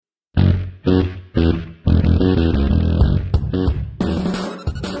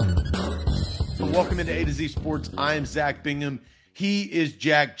to Z Sports. I am Zach Bingham. He is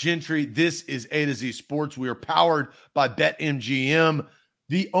Jack Gentry. This is A to Z Sports. We are powered by BetMGM,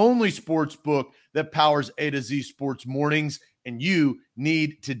 the only sports book that powers A to Z Sports mornings, and you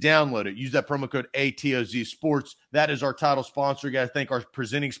need to download it. Use that promo code ATOZ Sports. That is our title sponsor. You got to thank our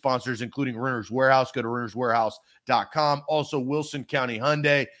presenting sponsors, including Renter's Warehouse. Go to renterswarehouse.com. Also, Wilson County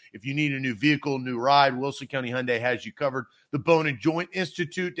Hyundai. If you need a new vehicle, new ride, Wilson County Hyundai has you covered. The Bone and Joint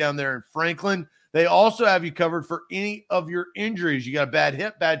Institute down there in Franklin. They also have you covered for any of your injuries. You got a bad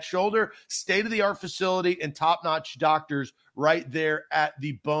hip, bad shoulder, state-of-the-art facility, and top-notch doctors right there at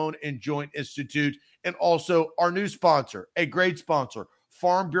the Bone and Joint Institute. And also our new sponsor, a great sponsor,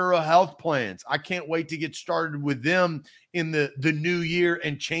 Farm Bureau Health Plans. I can't wait to get started with them in the new year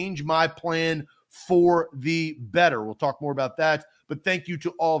and change my plan for the better. We'll talk more about that. But thank you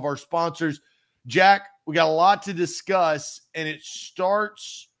to all of our sponsors. Jack, we got a lot to discuss, and it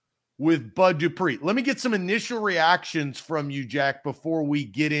starts with Bud Dupree. Let me get some initial reactions from you, Jack, before we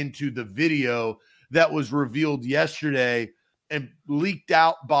get into the video that was revealed yesterday and leaked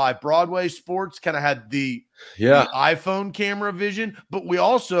out by Broadway Sports. Kind of had the iPhone camera vision, but we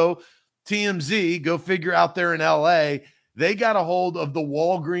also, TMZ, go figure, out there in LA, they got a hold of the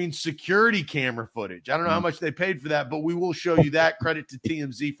Walgreens security camera footage. I don't know how much they paid for that, but we will show you that. Credit to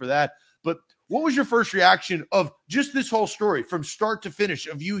TMZ for that. But what was your first reaction of just this whole story from start to finish,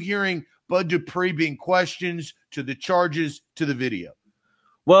 of you hearing Bud Dupree being questioned, to the charges, to the video?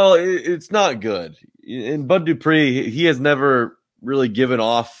 Well, it's not good. And Bud Dupree, he has never really given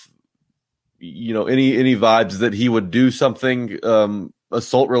off, any vibes that he would do something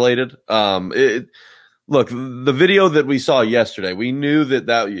assault related. Look, the video that we saw yesterday, we knew that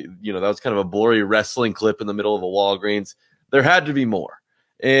was kind of a blurry wrestling clip in the middle of a Walgreens. There had to be more.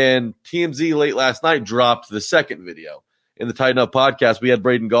 And TMZ late last night dropped the second video. In the Tighten Up podcast, we had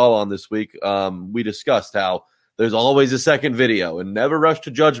Braden Gall on this week. We discussed how there's always a second video, and never rush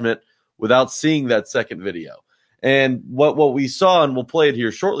to judgment without seeing that second video. And what we saw, and we'll play it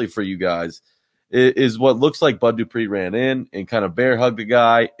here shortly for you guys, is what looks like Bud Dupree ran in and kind of bear hugged a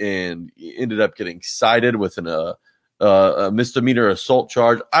guy and ended up getting cited with a misdemeanor assault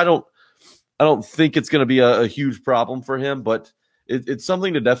charge. I don't think it's going to be a huge problem for him, but it's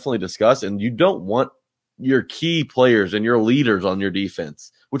something to definitely discuss. And you don't want your key players and your leaders on your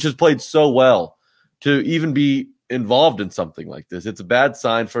defense, which has played so well, to even be involved in something like this. It's a bad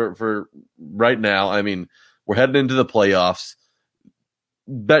sign for right now. I mean, we're heading into the playoffs.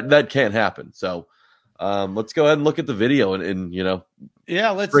 That can't happen. So let's go ahead and look at the video and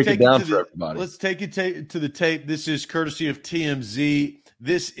let's break take it down for everybody. Let's take it to the tape. This is courtesy of TMZ.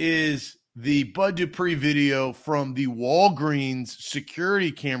 This is the Bud Dupree video from the Walgreens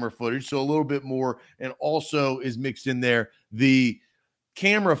security camera footage. So a little bit more, and also is mixed in there the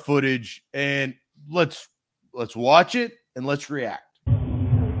camera footage. And let's watch it and let's react.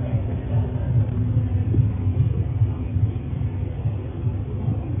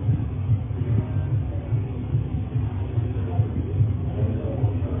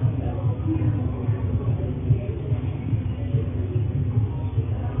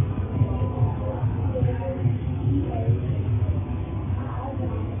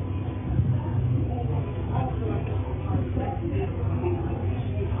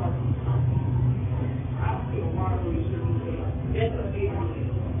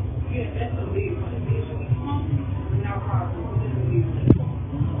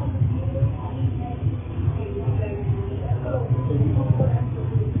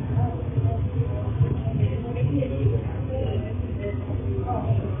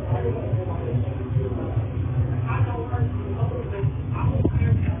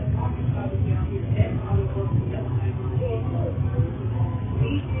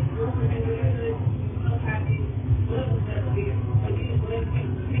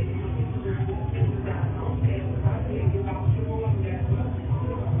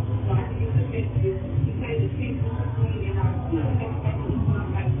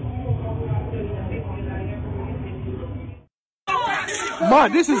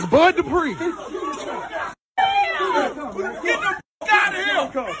 Man, this is Bud Dupree. Get the out of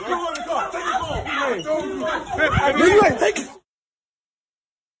here!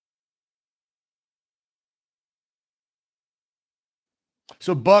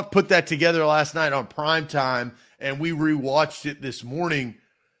 So Buck put that together last night on primetime, and we rewatched it this morning.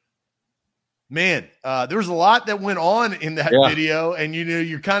 Man, there was a lot that went on in that video, and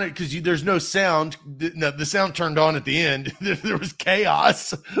you're kind of, because there's no sound. The sound turned on at the end. There was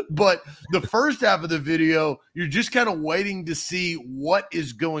chaos, but the first half of the video, you're just kind of waiting to see what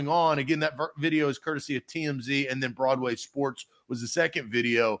is going on. Again, that video is courtesy of TMZ, and then Broadway Sports was the second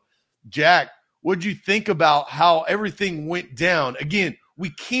video. Jack, What'd you think about how everything went down? Again, we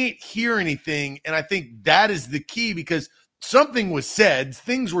can't hear anything, and I think that is the key because something was said.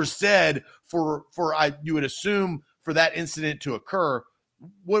 Things were said for you would assume for that incident to occur.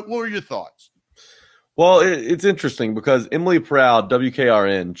 What were your thoughts? Well, it's interesting because Emily Proud,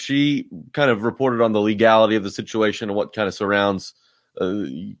 WKRN, she kind of reported on the legality of the situation and what kind of surrounds,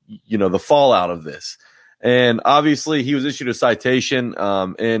 the fallout of this. And obviously, he was issued a citation.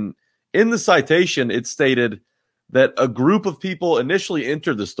 And in the citation, it stated that a group of people initially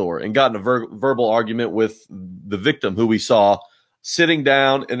entered the store and got in a verbal argument with the victim, who we saw sitting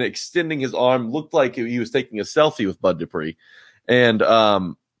down and extending his arm, looked like he was taking a selfie with Bud Dupree. And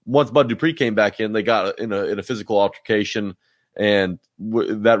once Bud Dupree came back in, they got in a physical altercation, and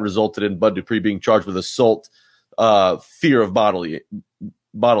that resulted in Bud Dupree being charged with assault, fear of bodily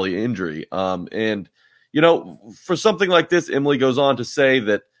injury. And for something like this, Emily goes on to say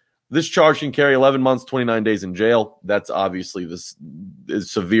that this charge can carry 11 months, 29 days in jail. That's obviously this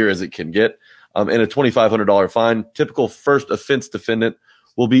as severe as it can get, and a $2,500 fine. Typical first offense defendant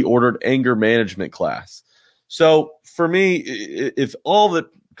will be ordered anger management class. So for me, if all that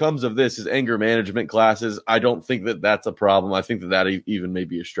comes of this is anger management classes, I don't think that that's a problem. I think that even may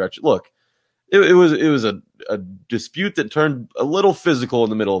be a stretch. Look, it was a dispute that turned a little physical in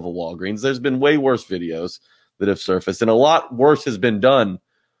the middle of a Walgreens. There's been way worse videos that have surfaced, and a lot worse has been done,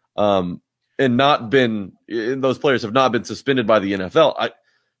 and those players have not been suspended by the NFL.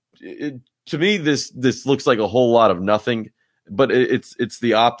 To me, this looks like a whole lot of nothing, but it's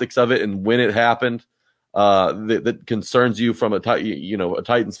the optics of it and when it happened that concerns you from a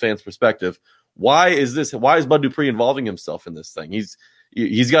Titans fan's perspective. Why is Bud Dupree involving himself in this thing?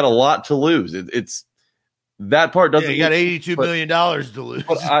 He's got a lot to lose. It's that part doesn't. He got $82 million to lose.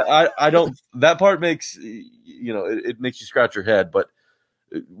 But I don't. That part makes it makes you scratch your head. But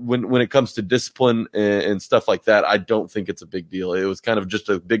when it comes to discipline and stuff like that, I don't think it's a big deal. It was kind of just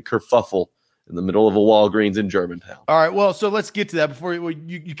a big kerfuffle in the middle of a Walgreens in Germantown. All right, well, so let's get to that before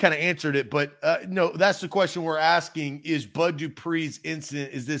you kind of answered it. But no, that's the question we're asking: is Bud Dupree's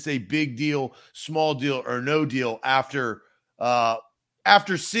incident, is this a big deal, small deal, or no deal after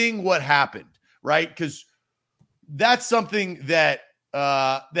seeing what happened, right? Because that's something that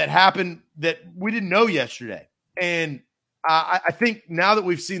happened that we didn't know yesterday. And I think now that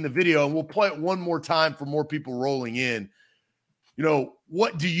we've seen the video, and we'll play it one more time for more people rolling in,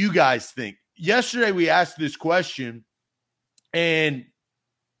 what do you guys think? Yesterday we asked this question, and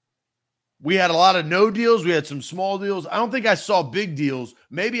we had a lot of no deals. We had some small deals. I don't think I saw big deals.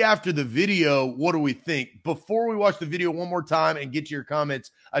 Maybe after the video, what do we think? Before we watch the video one more time and get to your comments,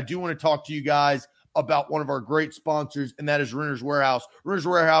 I do want to talk to you guys about one of our great sponsors, and that is Renters Warehouse. Renters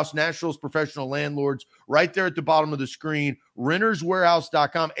Warehouse, Nashville's professional landlords, right there at the bottom of the screen,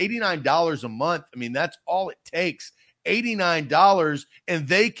 renterswarehouse.com, $89 a month. I mean, that's all it takes, $89, and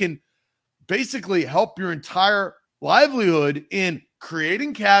they can basically help your entire livelihood in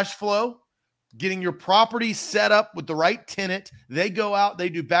creating cash flow, getting your property set up with the right tenant. They go out, they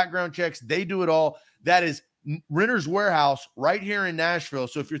do background checks, they do it all. That is Renters Warehouse right here in Nashville.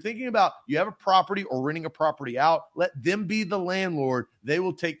 So if you're thinking about you have a property or renting a property out, let them be the landlord. They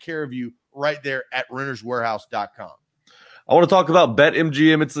will take care of you right there at renterswarehouse.com. I want to talk about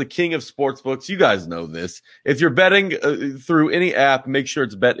BetMGM. It's the king of sportsbooks. You guys know this. If you're betting through any app, make sure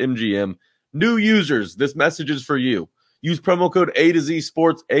it's BetMGM. New users, this message is for you. Use promo code A to Z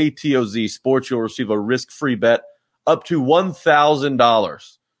Sports, ATOZ Sports. You'll receive a risk-free bet up to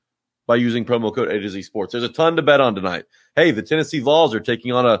 $1,000 by using promo code A to Z Sports. There's a ton to bet on tonight. Hey, the Tennessee Vols are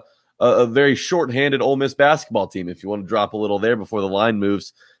taking on a very short-handed Ole Miss basketball team. If you want to drop a little there before the line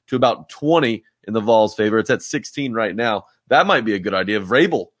moves to about 20 in the Vols' favor, it's at 16 right now. That might be a good idea.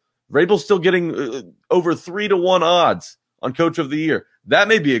 Vrabel's still getting over 3-1 odds on Coach of the Year. That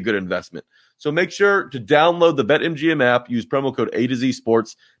may be a good investment. So make sure to download the BetMGM app, use promo code A to Z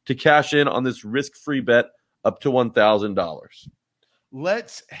Sports to cash in on this risk-free bet up to $1,000.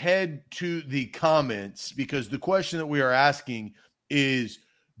 Let's head to the comments, because the question that we are asking is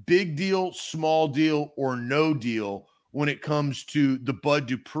big deal, small deal, or no deal when it comes to the Bud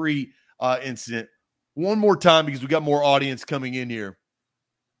Dupree incident. One more time, because we got more audience coming in here.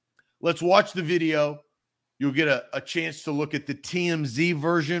 Let's watch the video. You'll get a chance to look at the TMZ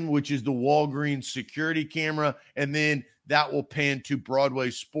version, which is the Walgreens security camera, and then that will pan to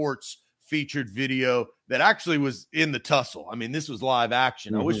Broadway Sports featured video that actually was in the tussle. I mean, this was live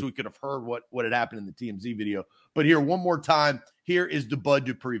action. I wish we could have heard what had happened in the TMZ video. But here, one more time, here is the Bud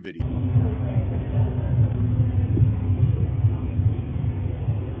Dupree video.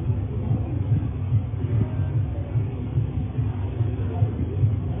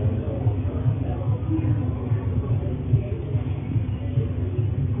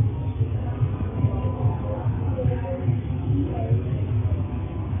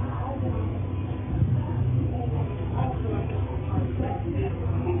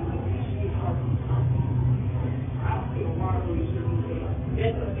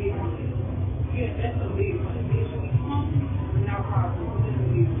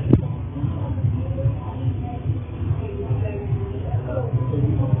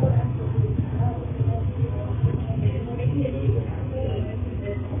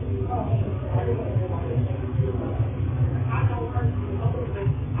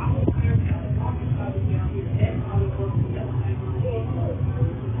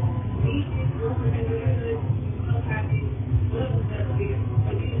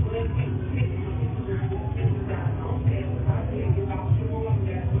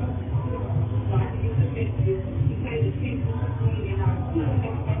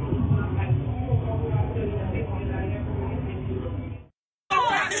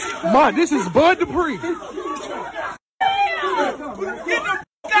 Ma, this is Bud Dupree. Get the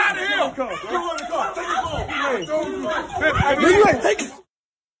out of here! Go run the car. Take it home. You ain't take it.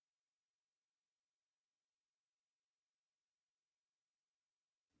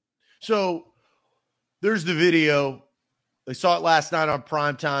 So there's the video. They saw it last night on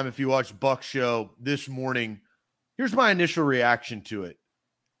primetime. If you watched Buck's show this morning, here's my initial reaction to it.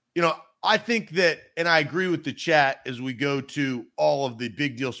 You know, I think that, and I agree with the chat as we go to all of the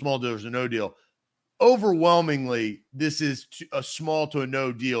big deal, small deals, and no deal. Overwhelmingly, this is a small to a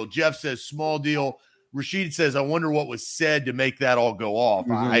no deal. Jeff says small deal. Rashid says, I wonder what was said to make that all go off.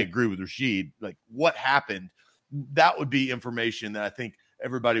 I agree with Rashid. Like, what happened? That would be information that I think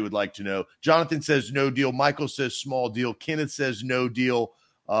everybody would like to know. Jonathan says no deal. Michael says small deal. Kenneth says no deal.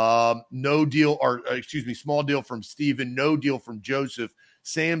 No deal, or excuse me, small deal from Steven. No deal from Joseph.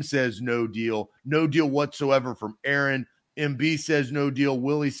 Sam says no deal. No deal whatsoever from Aaron. MB says no deal.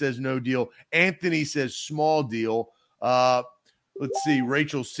 Willie says no deal. Anthony says small deal. Let's see.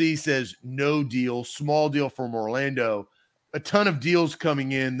 Rachel C says no deal. Small deal from Orlando. A ton of deals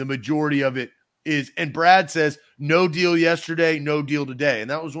coming in. The majority of it is, and Brad says no deal yesterday, no deal today. And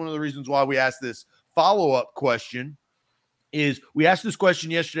that was one of the reasons why we asked this follow-up question. Is we asked this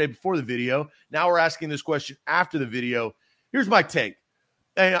question yesterday before the video. Now we're asking this question after the video. Here's my take.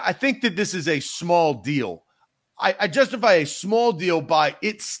 And I think that this is a small deal. I justify a small deal by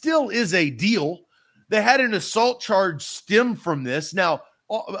it still is a deal. They had an assault charge stem from this. Now,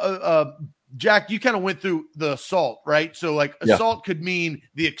 Jack, you kind of went through the assault, right? So like assault could mean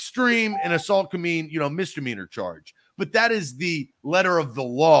the extreme and assault could mean, misdemeanor charge. But that is the letter of the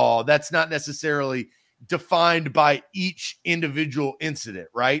law. That's not necessarily defined by each individual incident,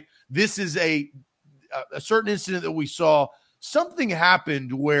 right? This is a certain incident that we saw. Something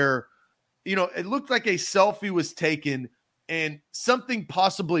happened where, it looked like a selfie was taken and something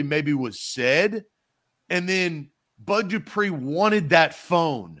possibly maybe was said. And then Bud Dupree wanted that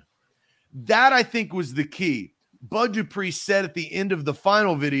phone. That, I think, was the key. Bud Dupree said at the end of the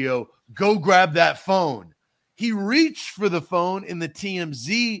final video, go grab that phone. He reached for the phone in the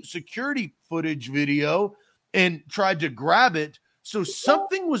TMZ security footage video and tried to grab it. So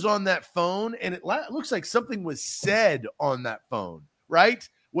something was on that phone, and it looks like something was said on that phone, right?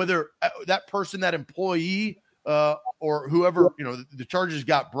 Whether that person, that employee, or whoever, the charges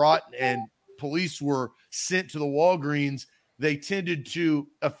got brought and police were sent to the Walgreens, they tended to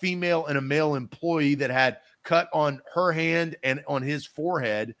a female and a male employee that had cut on her hand and on his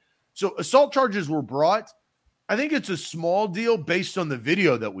forehead. So assault charges were brought. I think it's a small deal based on the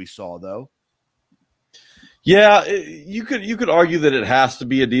video that we saw, though. Yeah, you could argue that it has to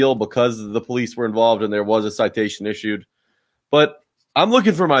be a deal because the police were involved and there was a citation issued. But I'm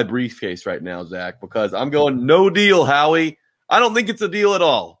looking for my briefcase right now, Zach, because I'm going no deal, Howie. I don't think it's a deal at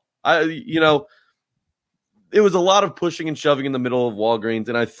all. It was a lot of pushing and shoving in the middle of Walgreens,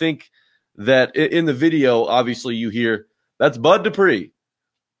 and I think that in the video, obviously you hear that's Bud Dupree.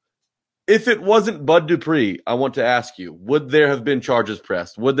 If it wasn't Bud Dupree, I want to ask you: would there have been charges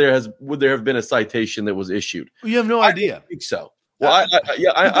pressed? Would there have been a citation that was issued? You have no idea. I don't think so. Well, that's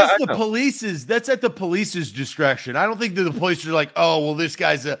at the police's discretion. I don't think that the police are like, oh, well, this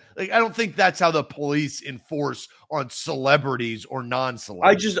guy's I don't think that's how the police enforce on celebrities or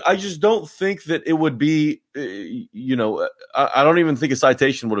non-celebrities. I just don't think that it would be, I don't even think a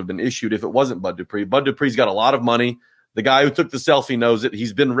citation would have been issued if it wasn't Bud Dupree. Bud Dupree's got a lot of money. The guy who took the selfie knows it.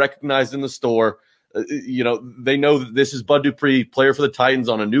 He's been recognized in the store. They know that this is Bud Dupree, player for the Titans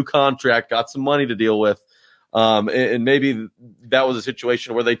on a new contract, got some money to deal with. And maybe that was a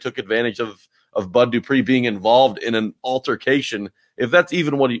situation where they took advantage of Bud Dupree being involved in an altercation, if that's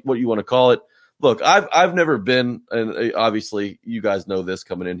even what you want to call it. Look, I've never been, and obviously you guys know this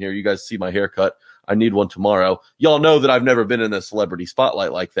coming in here. You guys see my haircut. I need one tomorrow. Y'all know that I've never been in a celebrity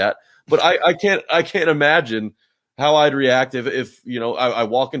spotlight like that. But I can't imagine how I'd react if I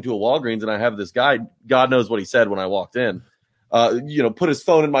walk into a Walgreens and I have this guy. God knows what he said when I walked in. Put his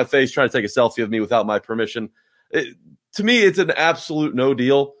phone in my face, trying to take a selfie of me without my permission. To me, it's an absolute no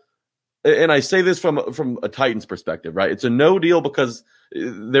deal. And I say this from a Titans perspective, right? It's a no deal because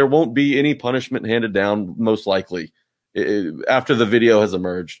there won't be any punishment handed down, most likely, after the video has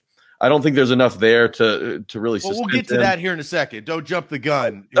emerged. I don't think there's enough there to really. Well, we'll get to that here in a second. Don't jump the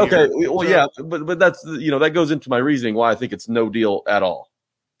gun. Okay. Well, yeah, but that's that goes into my reasoning why I think it's no deal at all.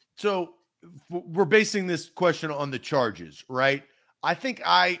 So we're basing this question on the charges, right? I think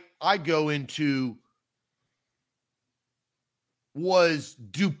I go into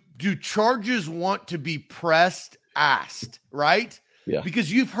do charges want to be pressed, asked, right? Yeah.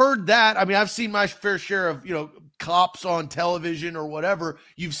 Because you've heard that. I mean, I've seen my fair share of, cops on television or whatever,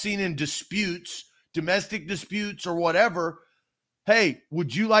 you've seen in disputes, domestic disputes or whatever, hey,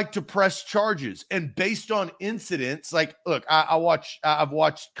 would you like to press charges? And based on incidents, like, look, I've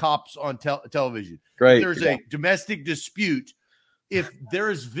watched cops on television. Great. If there's a domestic dispute, if there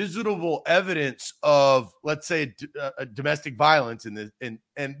is visible evidence of, let's say, a domestic violence in this,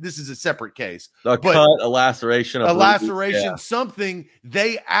 and this is a separate case, cut, a laceration, something,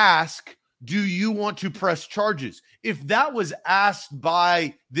 they ask, do you want to press charges? If that was asked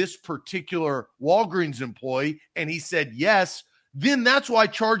by this particular Walgreens employee and he said yes, then that's why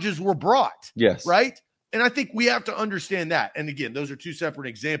charges were brought. Yes. Right? And I think we have to understand that. And again, those are two separate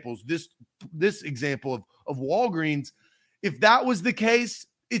examples. This example of Walgreens, if that was the case,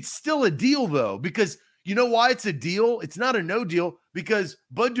 it's still a deal, though, because you know why it's a deal? It's not a no deal, because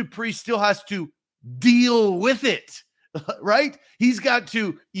Bud Dupree still has to deal with it, right? He's got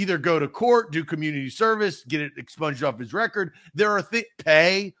to either go to court, do community service, get it expunged off his record. There are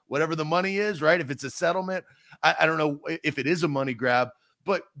pay whatever the money is, right? If it's a settlement, I don't know if it is a money grab,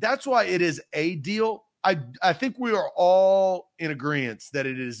 but that's why it is a deal. I think we are all in agreement that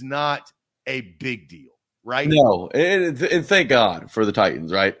it is not a big deal. Right? No, and thank God for the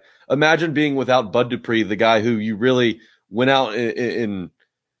Titans, right? Imagine being without Bud Dupree, the guy who you really went out and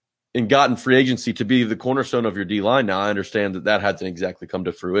got in free agency to be the cornerstone of your D-line. Now, I understand that hasn't exactly come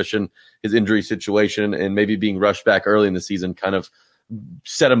to fruition. His injury situation and maybe being rushed back early in the season kind of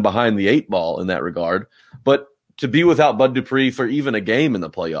set him behind the 8 ball in that regard. But to be without Bud Dupree for even a game in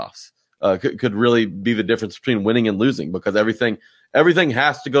the playoffs could really be the difference between winning and losing, because everything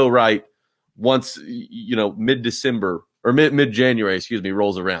has to go right once, mid-December or mid-January,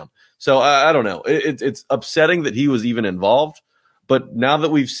 rolls around. So I don't know. It's upsetting that he was even involved. But now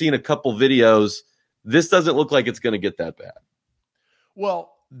that we've seen a couple videos, this doesn't look like it's going to get that bad.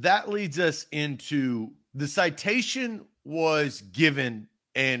 Well, that leads us into the citation was given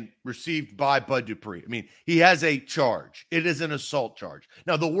and received by Bud Dupree. I mean, he has a charge. It is an assault charge.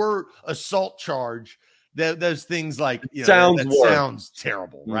 Now, the word assault charge, those things like, sounds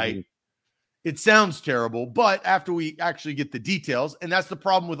terrible, right? Mm-hmm. It sounds terrible, but after we actually get the details, and that's the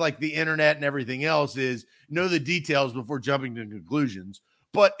problem with like the internet and everything else, is know the details before jumping to conclusions.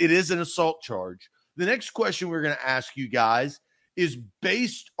 But it is an assault charge. The next question we're going to ask you guys is,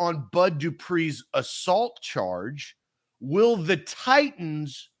 based on Bud Dupree's assault charge, will the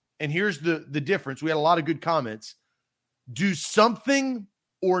Titans, and here's the difference, we had a lot of good comments, do something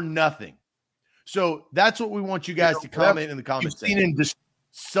or nothing? So that's what we want you guys to comment in the comments section.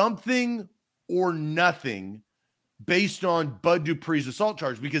 Something or nothing based on Bud Dupree's assault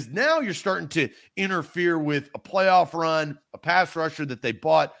charge, because now you're starting to interfere with a playoff run, a pass rusher that they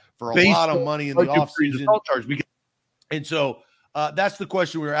bought for a lot of money in the offseason. And so that's the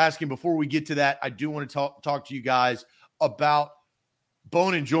question we were asking. Before we get to that, I do want to talk to you guys about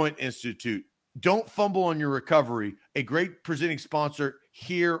Bone and Joint Institute. Don't fumble on your recovery. A great presenting sponsor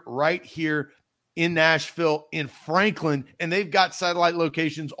right here in Nashville, in Franklin, and they've got satellite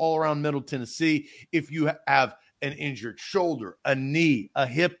locations all around Middle Tennessee. If you have an injured shoulder, a knee, a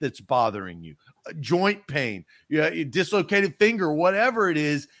hip that's bothering you, a joint pain, dislocated finger, whatever it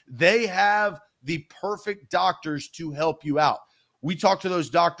is, they have the perfect doctors to help you out. We talk to those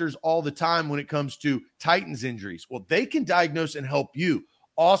doctors all the time when it comes to Titans injuries. Well, they can diagnose and help you.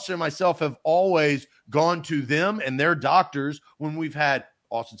 Austin and myself have always gone to them and their doctors when we've had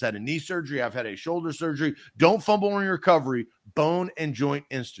Austin's had a knee surgery. I've had a shoulder surgery. Don't fumble on your recovery. Bone and Joint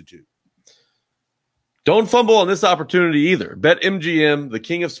Institute. Don't fumble on this opportunity either. BetMGM, the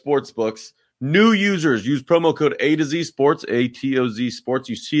king of sports books. New users use promo code A to Z Sports, ATOZ Sports.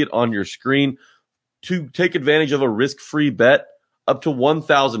 You see it on your screen to take advantage of a risk-free bet up to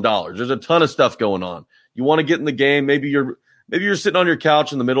 $1,000. There's a ton of stuff going on. You want to get in the game. Maybe you're sitting on your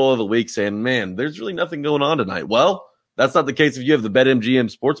couch in the middle of the week saying, man, there's really nothing going on tonight. Well, that's not the case if you have the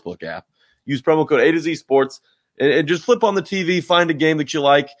BetMGM Sportsbook app. Use promo code A to Z Sports and just flip on the TV, find a game that you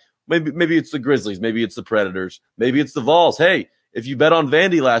like. Maybe it's the Grizzlies. Maybe it's the Predators. Maybe it's the Vols. Hey, if you bet on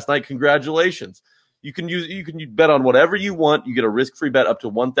Vandy last night, congratulations. You can bet on whatever you want. You get a risk-free bet up to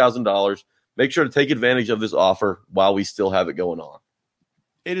 $1,000. Make sure to take advantage of this offer while we still have it going on.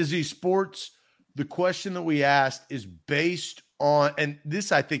 A to Z Sports. The question that we asked is based on, and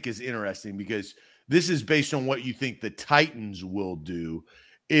this I think is interesting because this is based on what you think the Titans will do,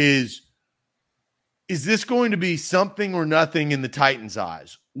 is this going to be something or nothing in the Titans'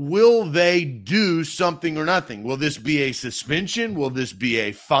 eyes? Will they do something or nothing? Will this be a suspension? Will this be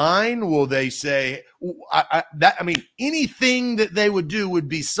a fine? Will they say anything that they would do would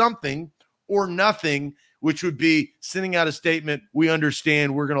be something or nothing, which would be sending out a statement. We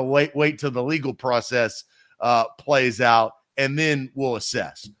understand. We're going to wait till the legal process plays out, and then we'll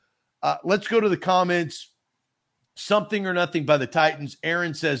assess. Let's go to the comments. Something or nothing by the Titans.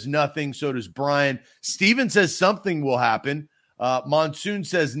 Aaron says nothing. So does Brian. Steven says something will happen. Monsoon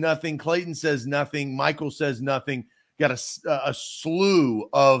says nothing. Clayton says nothing. Michael says nothing. Got a slew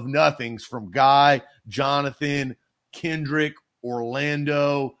of nothings from Guy, Jonathan, Kendrick,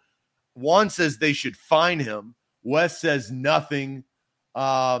 Orlando. Juan says they should fine him. Wes says nothing.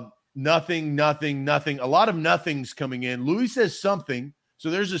 Nothing. A lot of nothings coming in. Louis says something. So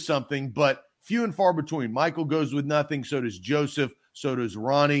there's a something, but few and far between. Michael goes with nothing. So does Joseph. So does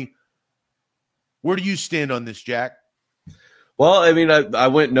Ronnie. Where do you stand on this, Jack? Well, I mean, I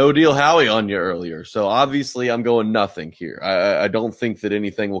went no deal Howie on you earlier, so obviously I'm going nothing here. I don't think that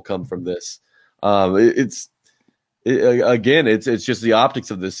anything will come from this. It's just the optics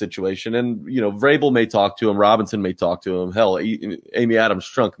of this situation, and Vrabel may talk to him, Robinson may talk to him, hell, Amy Adams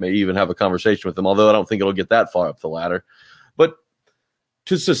Strunk may even have a conversation with him. Although I don't think it'll get that far up the ladder, but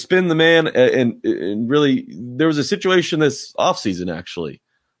to suspend the man and really, there was a situation this offseason actually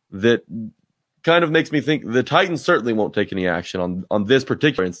that kind of makes me think the Titans certainly won't take any action on this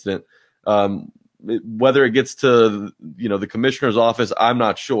particular incident. Whether it gets to the commissioner's office, I'm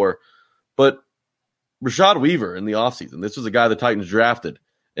not sure. But Rashad Weaver in the offseason, this was a guy the Titans drafted,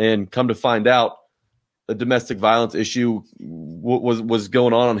 and come to find out a domestic violence issue was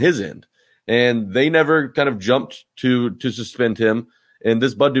going on his end. And they never kind of jumped to suspend him. In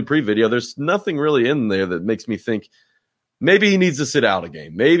this Bud Dupree video, there's nothing really in there that makes me think maybe he needs to sit out a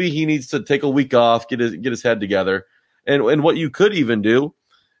game. Maybe he needs to take a week off, get his head together. And what you could even do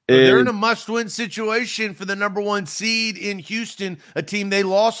is they're in a must-win situation for the number 1 seed in Houston, a team they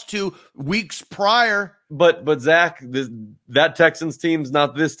lost to weeks prior. But Zach, that Texans team is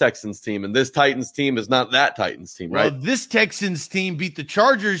not this Texans team, and this Titans team is not that Titans team, right? Well, this Texans team beat the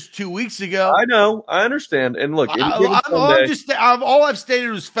Chargers 2 weeks ago. I know, I understand. And look, all I've stated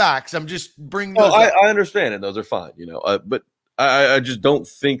was facts. I'm just bringing those up. I understand, and those are fine, but I just don't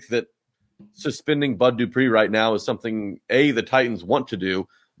think that suspending Bud Dupree right now is something A, the Titans want to do,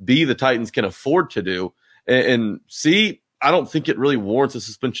 B, the Titans can afford to do, and C, I don't think it really warrants a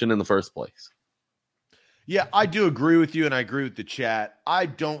suspension in the first place. Yeah, I do agree with you, and I agree with the chat. I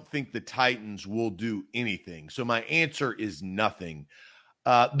don't think the Titans will do anything. So my answer is nothing.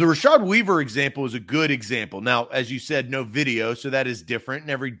 The Rashad Weaver example is a good example. Now, as you said, no video, so that is different,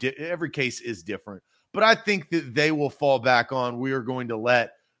 and every case is different. But I think that they will fall back on, we are going to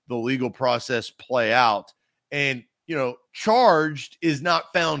let the legal process play out. And, charged is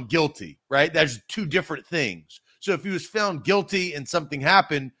not found guilty, right? That's two different things. So if he was found guilty and something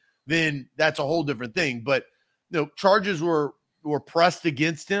happened, then that's a whole different thing. But charges were pressed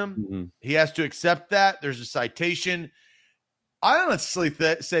against him. Mm-hmm. He has to accept that. There's a citation. I honestly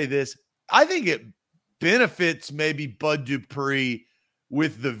say this. I think it benefits maybe Bud Dupree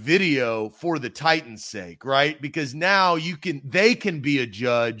with the video for the Titans' sake, right? Because now they can be a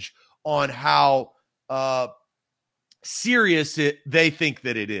judge on how serious they think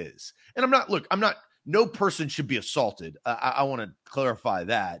that it is. And no person should be assaulted. I want to clarify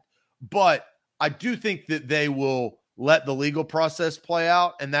that. But I do think that they will let the legal process play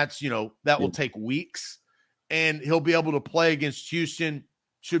out. And that's, that will take weeks. And he'll be able to play against Houston,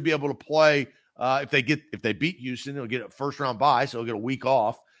 should be able to play. If they beat Houston, they'll get a first round bye. So he'll get a week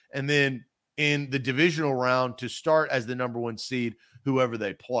off. And then in the divisional round to start as the number 1 seed, whoever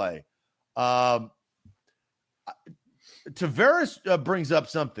they play. Tavares brings up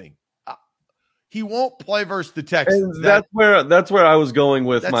something. He won't play versus the Texans. And that's where I was going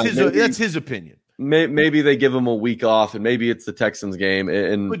with that's his opinion. Maybe they give him a week off, and maybe it's the Texans game.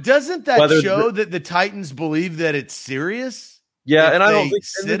 But doesn't that show that the Titans believe that it's serious? Yeah, and I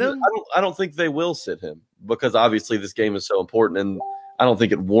don't think they will sit him, because obviously this game is so important, and I don't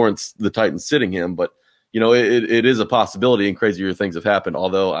think it warrants the Titans sitting him. But it is a possibility, and crazier things have happened.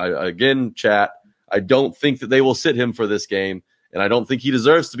 Although I don't think that they will sit him for this game, and I don't think he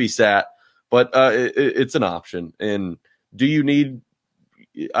deserves to be sat. But it's an option. And do you need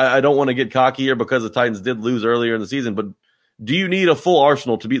 – I don't want to get cocky here because the Titans did lose earlier in the season, but do you need a full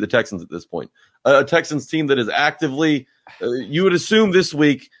arsenal to beat the Texans at this point? A Texans team that is actively you would assume this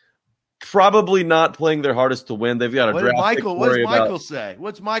week, probably not playing their hardest to win. They've got a draft pick to worry about.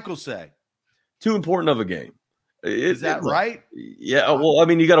 What's Michael say? Too important of a game. Is that right? Yeah. Well, I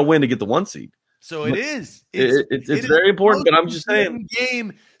mean, you got to win to get the 1 seed. So it is. It's very important, but I'm just saying.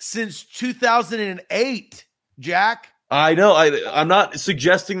 Game since 2008, Jack. I know. I'm not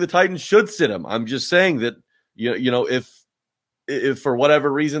suggesting the Titans should sit him. I'm just saying that if for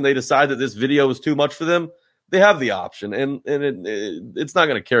whatever reason they decide that this video is too much for them, they have the option, and it's not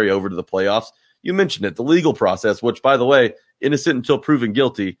going to carry over to the playoffs. you mentioned it, the legal process, which, by the way, innocent until proven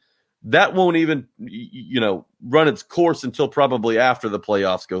guilty, that won't even, run its course until probably after the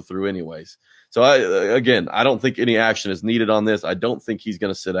playoffs go through anyways. So, I don't think any action is needed on this. I don't think he's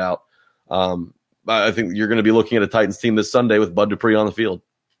going to sit out. I think you're going to be looking at a Titans team this Sunday with Bud Dupree on the field.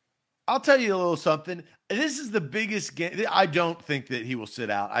 I'll tell you a little something. This is the biggest game. I don't think that he will sit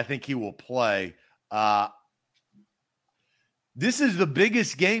out. I think he will play. This is the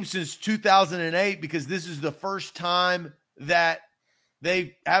biggest game since 2008 because this is the first time that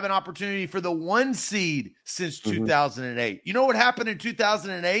they have an opportunity for the 1 seed since 2008. You know what happened in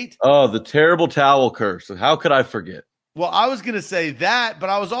 2008? Oh, the terrible towel curse. How could I forget? Well, I was going to say that, but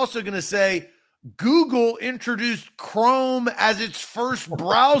I was also going to say Google introduced Chrome as its first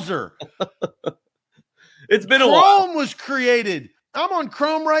browser. It's been a while. Chrome was created. I'm on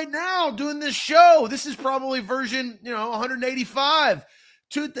Chrome right now doing this show. This is probably version, 185.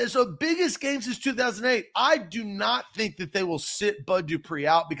 So biggest game since 2008. I do not think that they will sit Bud Dupree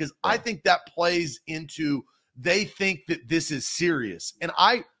out because I think that plays into they think that this is serious. And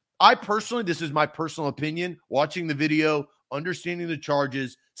I personally, this is my personal opinion, watching the video, understanding the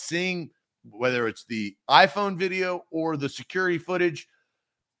charges, seeing whether it's the iPhone video or the security footage,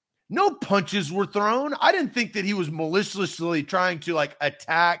 no punches were thrown. I didn't think that he was maliciously trying to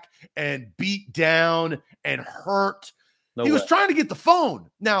attack and beat down and hurt. He was trying to get the phone.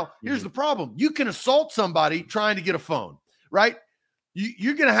 Now, here's the problem. You can assault somebody trying to get a phone, right?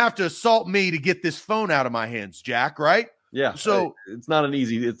 You're going to have to assault me to get this phone out of my hands, Jack, right? Yeah. So it's not an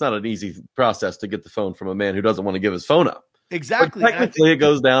easy process to get the phone from a man who doesn't want to give his phone up. Exactly. But technically, it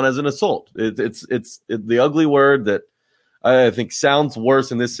goes down as an assault. It's the ugly word that I think sounds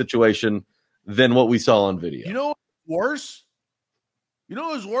worse in this situation than what we saw on video. You know what's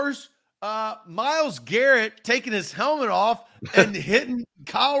worse? Myles Garrett taking his helmet off and hitting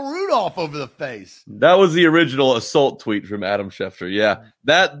Kyle Rudolph over the face. That was the original assault tweet from Adam Schefter. Yeah,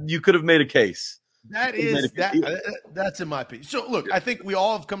 that you could have made a case. That's in my opinion. So look, I think we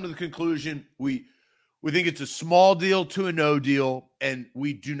all have come to the conclusion we think it's a small deal to a no deal, and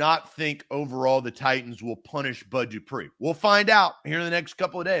we do not think overall the Titans will punish Bud Dupree. We'll find out here in the next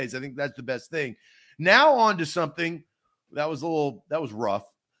couple of days. I think that's the best thing. Now on to something that was rough.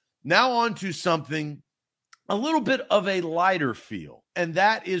 Now on to something a little bit of a lighter feel, and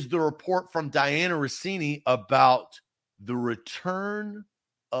that is the report from Diana Rossini about the return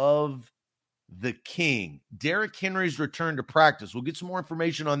of the King. Derrick Henry's return to practice. We'll get some more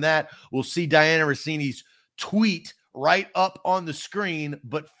information on that. We'll see Diana Rossini's tweet right up on the screen.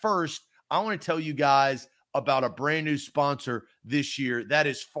 But first, I want to tell you guys about a brand new sponsor this year. That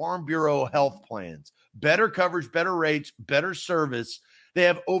is Farm Bureau Health Plans. Better coverage, better rates, better service. They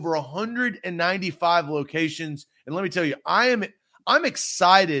have over 195 locations. And let me tell you, I'm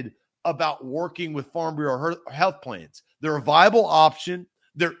excited about working with Farm Bureau Health Plans. They're a viable option.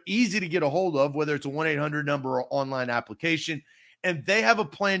 They're easy to get a hold of, whether it's a 1-800 number or online application. And they have a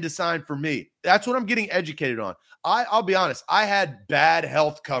plan designed for me. That's what I'm getting educated on. I'll be honest. I had bad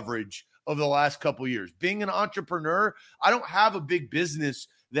health coverage over the last couple of years. Being an entrepreneur, I don't have a big business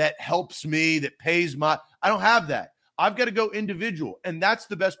that helps me, that pays I don't have that. I've got to go individual. And that's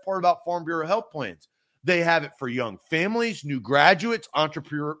the best part about Farm Bureau Health Plans. They have it for young families, new graduates,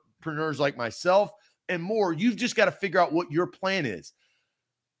 entrepreneurs like myself, and more. You've just got to figure out what your plan is.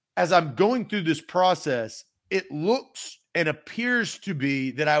 As I'm going through this process, it looks and appears to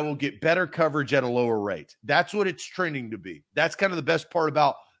be that I will get better coverage at a lower rate. That's what it's trending to be. That's kind of the best part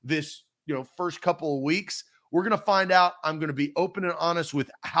about this, first couple of weeks. We're going to find out. I'm going to be open and honest with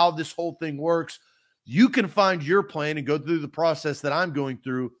how this whole thing works. You can find your plan and go through the process that I'm going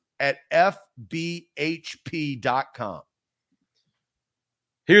through at fbhp.com.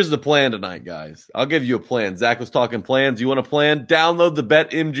 Here's the plan tonight, guys. I'll give you a plan. Zach was talking plans. You want a plan? Download the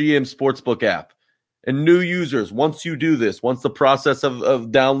BetMGM Sportsbook app. And new users, once you do this, once the process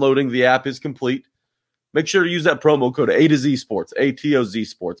of downloading the app is complete, make sure to use that promo code A to Z Sports, ATOZ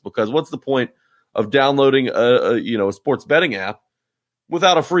Sports, because what's the point of downloading a sports betting app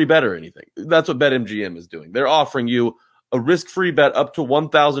without a free bet or anything? That's what BetMGM is doing. They're offering you a risk-free bet up to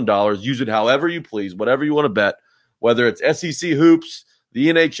 $1,000. Use it however you please, whatever you want to bet, whether it's SEC hoops, the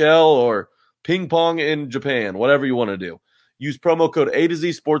NHL, or ping pong in Japan, whatever you want to do. Use promo code A to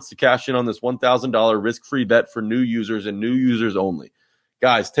Z Sports to cash in on this $1,000 risk-free bet for new users and new users only.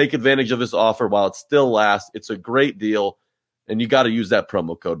 Guys, take advantage of this offer while it still lasts. It's a great deal, and you got to use that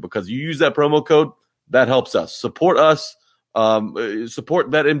promo code because you use that promo code, that helps us. Support us. Support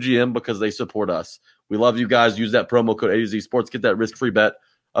BetMGM because they support us. We love you guys. Use that promo code A to Z Sports. Get that risk-free bet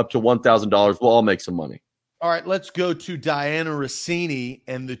up to $1,000. We'll all make some money. All right, let's go to Diana Rossini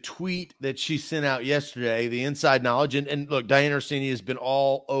and the tweet that she sent out yesterday, the inside knowledge. And look, Diana Rossini has been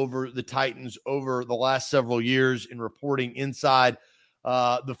all over the Titans over the last several years in reporting inside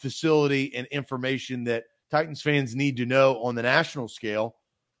the facility and information that Titans fans need to know on the national scale.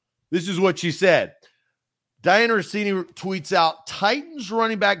 This is what she said. Diana Rossini tweets out, Titans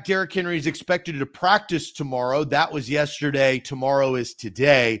running back Derrick Henry is expected to practice tomorrow. That was yesterday. Tomorrow is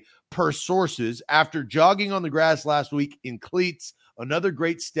today, per sources. After jogging on the grass last week in cleats, another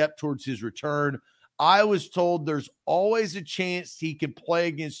great step towards his return. I was told there's always a chance he can play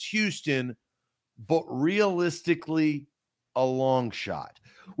against Houston, but realistically, a long shot.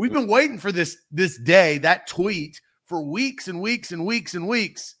 We've been waiting for this day, that tweet, for weeks and weeks and weeks and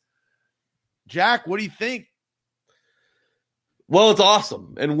weeks. Jack, what do you think? Well, it's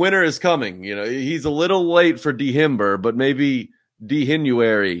awesome, and winter is coming. You know, he's a little late for Dehember, but maybe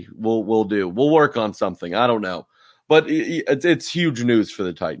Dehenuary will do. We'll work on something. I don't know, but it's huge news for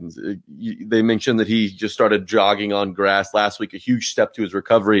the Titans. They mentioned that he just started jogging on grass last week, a huge step to his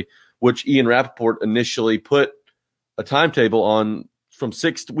recovery, which Ian Rappaport initially put a timetable on from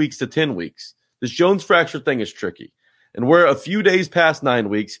 6 weeks to 10 weeks. This Jones fracture thing is tricky, and we're a few days past 9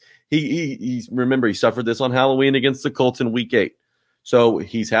 weeks. He remember, he suffered this on Halloween against the Colts in week 8. So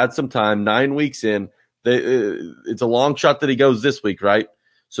he's had some time, 9 weeks in. It's a long shot that he goes this week, right?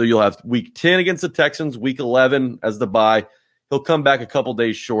 So you'll have week 10 against the Texans, week 11 as the bye. He'll come back a couple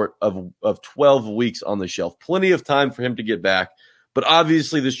days short of 12 weeks on the shelf. Plenty of time for him to get back. But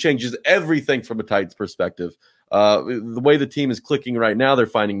obviously this changes everything from a Titans perspective. The way the team is clicking right now, they're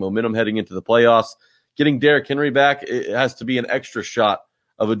finding momentum heading into the playoffs. Getting Derrick Henry back, it has to be an extra shot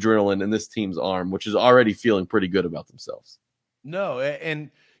of adrenaline in this team's arm, which is already feeling pretty good about themselves. No, and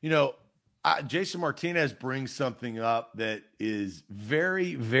you know, Jason Martinez brings something up that is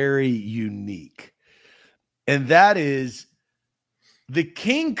very, very unique, and that is the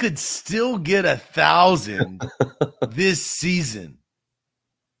King could still get 1,000 this season.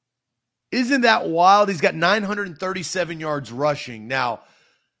 Isn't that wild? He's got 937 yards rushing. Now,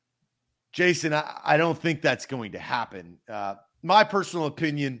 Jason, I don't think that's going to happen. My personal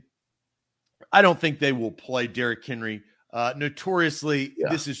opinion, I don't think they will play Derrick Henry. Notoriously,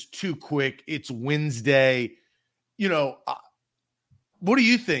 This is too quick. It's Wednesday. You know, what do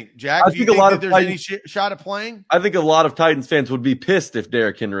you think, Jack? Do you think that there's any shot at playing? I think a lot of Titans fans would be pissed if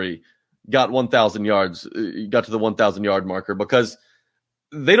Derrick Henry got 1,000 yards, got to the 1,000-yard marker, because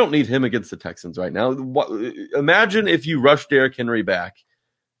they don't need him against the Texans right now. Imagine if you rush Derrick Henry back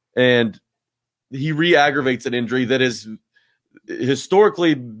and he re-aggravates an injury that has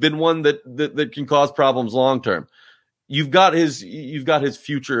historically been one that can cause problems long term. You've got his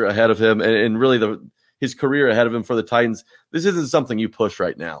future ahead of him, and really his career ahead of him for the Titans. This isn't something you push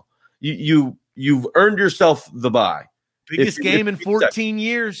right now. You've earned yourself the bye. Biggest game in 14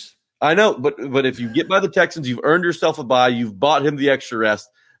 years. I know, but if you get by the Texans, you've earned yourself a bye. You've bought him the extra rest.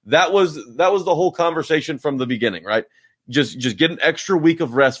 That was the whole conversation from the beginning, right? Just get an extra week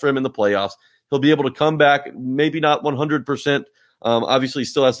of rest for him in the playoffs. He'll be able to come back, maybe not 100%. Obviously, he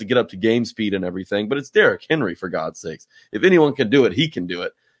still has to get up to game speed and everything, but it's Derrick Henry, for God's sakes. If anyone can do it, he can do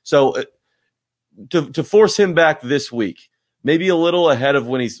it. So to force him back this week, maybe a little ahead of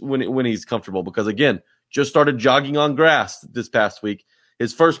when he's comfortable, because again, just started jogging on grass this past week.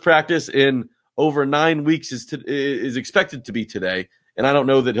 His first practice in over 9 weeks is expected to be today, and I don't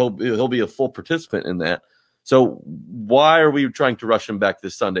know that he'll be a full participant in that. So why are we trying to rush him back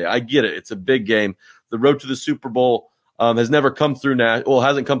this Sunday? I get it; it's a big game. The road to the Super Bowl has never come through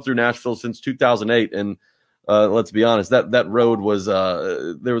hasn't come through Nashville since 2008, and let's be honest, that road was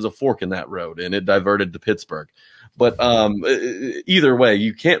there was a fork in that road, and it diverted to Pittsburgh. But either way,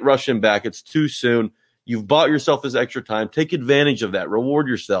 you can't rush him back; it's too soon. You've bought yourself this extra time. Take advantage of that. Reward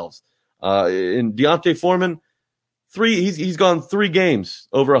yourselves. In Deontay Foreman, he's gone 3 games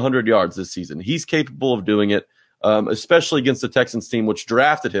over 100 yards this season. He's capable of doing it, especially against the Texans team, which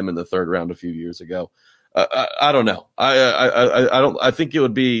drafted him in the 3rd round a few years ago. I don't know. I think it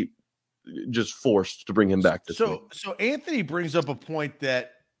would be just forced to bring him back this week. So Anthony brings up a point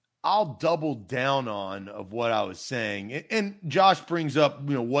that I'll double down on of what I was saying. And Josh brings up,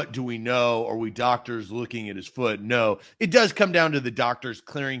 what do we know? Are we doctors looking at his foot? No, it does come down to the doctors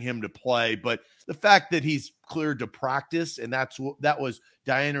clearing him to play. But the fact that he's cleared to practice, and that was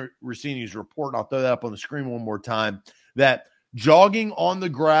Diana Rossini's report. I'll throw that up on the screen one more time, that jogging on the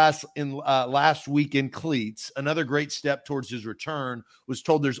grass in last week in cleats, another great step towards his return, was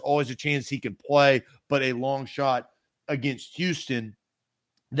told there's always a chance he can play, but a long shot against Houston.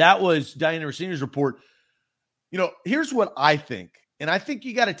 That was Diana Rossini's report. Here's what I think, And I think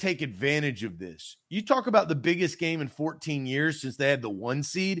you got to take advantage of this. You talk about the biggest game in 14 years since they had the 1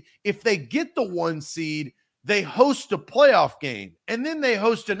 seed. If they get the 1 seed, they host a playoff game, and then they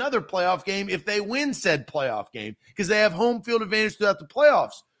host another playoff game if they win said playoff game because they have home field advantage throughout the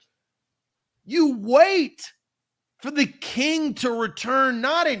playoffs. You wait for the King to return,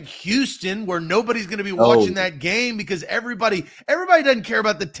 not in Houston where nobody's going to be watching that game because everybody doesn't care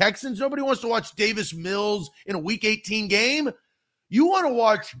about the Texans. Nobody wants to watch Davis Mills in a Week 18 game. You want to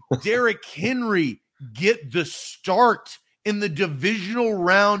watch Derrick Henry get the start in the divisional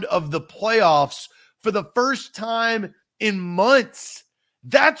round of the playoffs for the first time in months.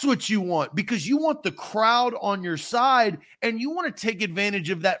 That's what you want because you want the crowd on your side and you want to take advantage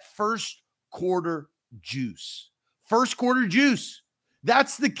of that first quarter juice. First quarter juice.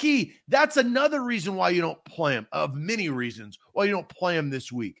 That's the key. That's another reason why you don't play them, of many reasons why you don't play them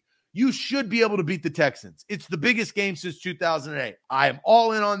this week. You should be able to beat the Texans. It's the biggest game since 2008. I am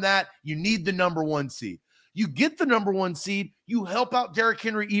all in on that. You need the number 1 seed. You get the number 1 seed, you help out Derrick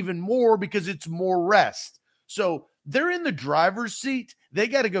Henry even more because it's more rest. So they're in the driver's seat. They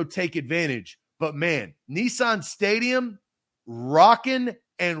got to go take advantage. But man, Nissan Stadium rocking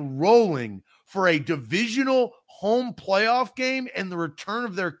and rolling for a divisional home playoff game and the return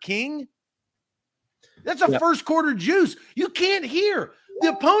of their king. That's a first quarter juice. You can't hear. The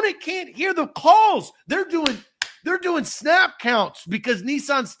opponent can't hear the calls. They're doing snap counts because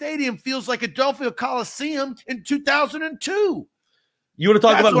Nissan Stadium feels like Adelphia Coliseum in 2002. You want to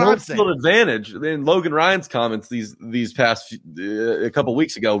talk about home field advantage? In Logan Ryan's comments these past a couple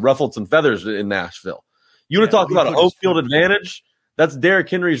weeks ago, ruffled some feathers in Nashville. You want to talk about a home field advantage? That's Derrick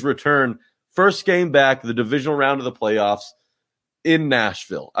Henry's return, first game back, the divisional round of the playoffs in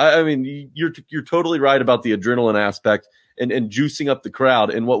Nashville. I mean, you're totally right about the adrenaline aspect and juicing up the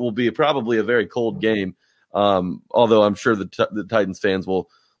crowd in what will be probably a very cold game. Although I'm sure the Titans fans will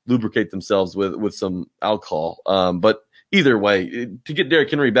lubricate themselves with some alcohol. But either way, to get Derrick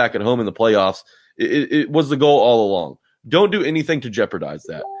Henry back at home in the playoffs, it was the goal all along. Don't do anything to jeopardize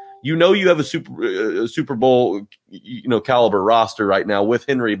that. You know you have a Super Bowl caliber roster right now with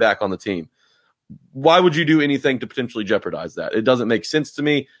Henry back on the team. Why would you do anything to potentially jeopardize that? It doesn't make sense to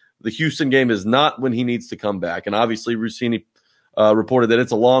me. The Houston game is not when he needs to come back. And obviously, Rossini reported that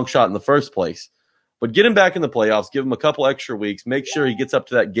it's a long shot in the first place. But get him back in the playoffs, give him a couple extra weeks, make sure he gets up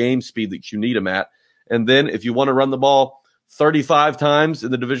to that game speed that you need him at. And then if you want to run the ball 35 times in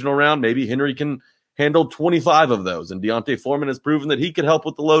the divisional round, maybe Henry can handle 25 of those. And Deontay Foreman has proven that he could help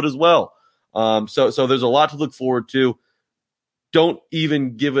with the load as well. So there's a lot to look forward to. Don't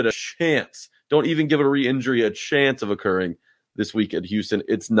even give it a chance. Don't even give a re-injury a chance of occurring this week at Houston.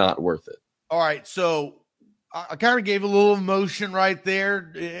 It's not worth it. All right, so I kind of gave a little emotion right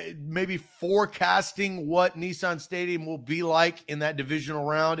there, maybe forecasting what Nissan Stadium will be like in that divisional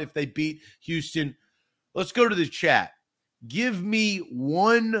round if they beat Houston. Let's go to the chat. Give me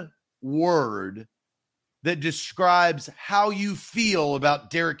one word that describes how you feel about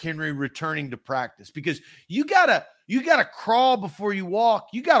Derrick Henry returning to practice, because you gotta crawl before you walk.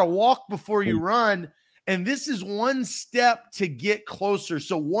 You gotta walk before you run. And this is one step to get closer.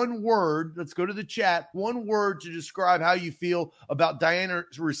 So one word, let's go to the chat, one word to describe how you feel about Diana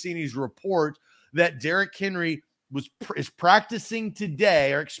Rossini's report that Derrick Henry is practicing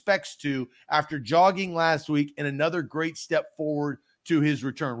today, or expects to, after jogging last week, and another great step forward to his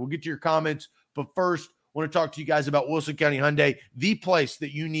return. We'll get to your comments, but first, I want to talk to you guys about Wilson County Hyundai, the place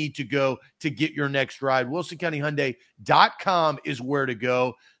that you need to go to get your next ride. WilsonCountyHyundai.com is where to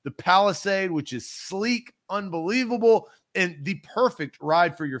go. The Palisade, which is sleek, unbelievable, and the perfect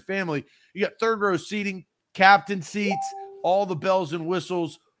ride for your family. You got third row seating, captain seats, all the bells and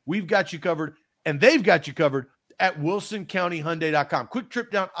whistles. We've got you covered, and they've got you covered at WilsonCountyHyundai.com. Quick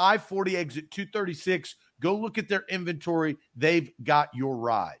trip down I-40 exit 236. Go look at their inventory. They've got your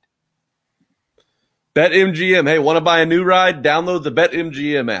ride. BetMGM. Hey, want to buy a new ride? Download the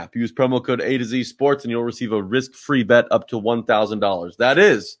BetMGM app. Use promo code A to Z Sports, and you'll receive a risk-free bet up to $1,000. That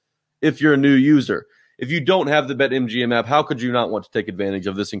is, if you're a new user. If you don't have the BetMGM app, how could you not want to take advantage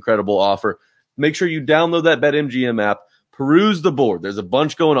of this incredible offer? Make sure you download that BetMGM app, peruse the board. There's a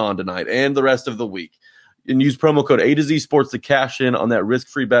bunch going on tonight and the rest of the week. And use promo code A to Z Sports to cash in on that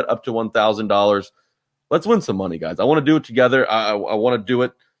risk-free bet up to $1,000. Let's win some money, guys. I want to do it together. I want to do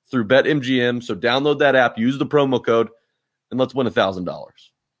it through BetMGM. So download that app, use the promo code, and let's win $1,000.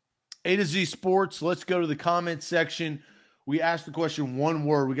 A to Z Sports. Let's go to the comment section. We asked the question, one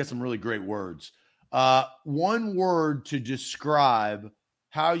word. We got some really great words. One word to describe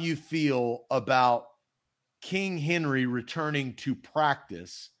how you feel about King Henry returning to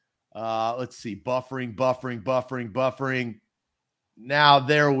practice. Let's see. Buffering. Now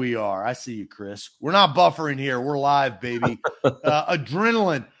there we are. I see you, Chris. We're not buffering here. We're live, baby.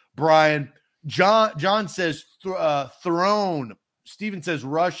 Adrenaline, Brian. John says throne. Steven says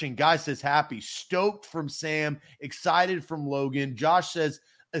rushing. Guy says happy. Stoked from Sam. Excited from Logan. Josh says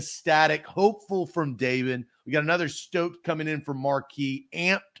ecstatic. Hopeful from David. We got another stoked coming in from Marquis.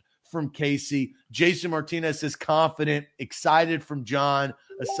 Amped from Casey. Jason Martinez says confident. Excited from John.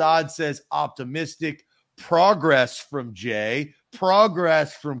 Assad says optimistic. Progress from Jay.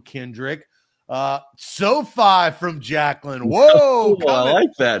 Progress from Kendrick. SoFi from Jacqueline. Whoa. Cool, I like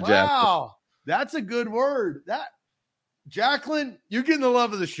that, Jacqueline. Wow. That's a good word. Jacqueline, you're getting the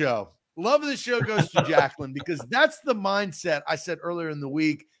love of the show. Love of the show goes to Jacqueline because that's the mindset I said earlier in the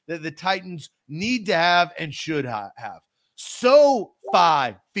week that the Titans need to have and should have.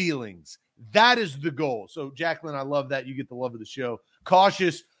 SoFi feelings. That is the goal. So, Jacqueline, I love that. You get the love of the show.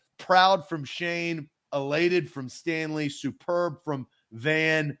 Cautious, proud from Shane, elated from Stanley, superb from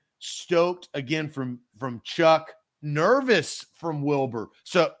Van, stoked again from Chuck, nervous from Wilbur.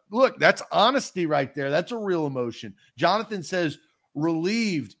 So look, that's honesty right there. That's a real emotion. Jonathan says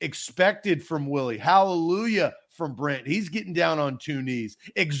relieved, expected from Willie. Hallelujah from Brent. He's getting down on two knees.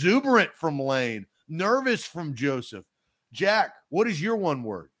 Exuberant from Lane. Nervous from Joseph. Jack, what is your one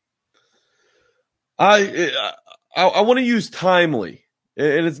word? I want to use timely.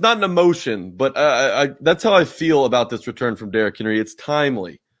 And it's not an emotion, but that's how I feel about this return from Derrick Henry. It's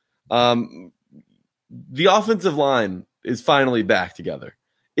timely. The offensive line is finally back together.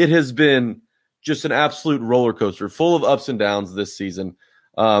 It has been just an absolute roller coaster, full of ups and downs this season.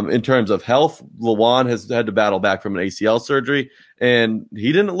 In terms of health, Lawan has had to battle back from an ACL surgery, and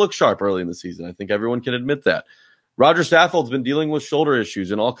he didn't look sharp early in the season. I think everyone can admit that. Roger Saffold's been dealing with shoulder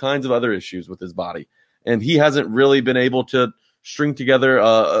issues and all kinds of other issues with his body, and he hasn't really been able to string together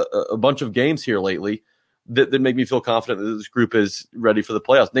a bunch of games here lately that make me feel confident that this group is ready for the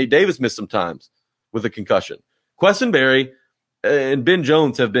playoffs. Nate Davis missed some times with a concussion. Quessenberry and Ben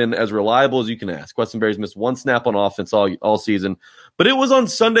Jones have been as reliable as you can ask. Quessenberry's missed one snap on offense all season, but it was on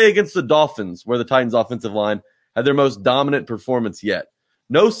Sunday against the Dolphins where the Titans offensive line had their most dominant performance yet.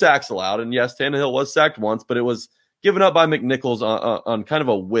 No sacks allowed, and yes, Tannehill was sacked once, but it was given up by McNichols on kind of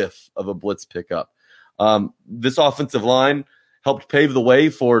a whiff of a blitz pickup. This offensive line helped pave the way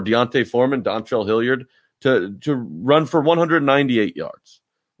for Deontay Foreman, Dontrell Hilliard to run for 198 yards.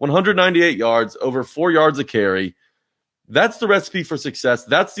 198 yards, over 4 yards a carry. That's the recipe for success.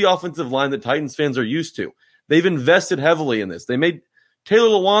 That's the offensive line that Titans fans are used to. They've invested heavily in this. They made Taylor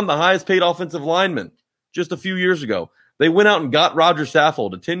Lewan the highest paid offensive lineman just a few years ago. They went out and got Roger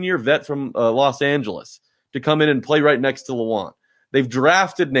Saffold, a 10-year vet from Los Angeles, to come in and play right next to Lewan. They've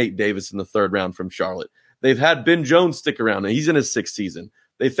drafted Nate Davis in the third round from Charlotte. They've had Ben Jones stick around, and he's in his sixth season.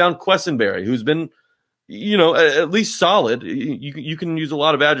 They found Quessenberry, who's been, at least solid. You can use a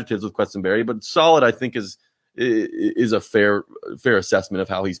lot of adjectives with Quessenberry, but solid, I think, is a fair assessment of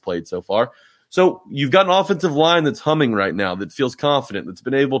how he's played so far. So you've got an offensive line that's humming right now, that feels confident, that's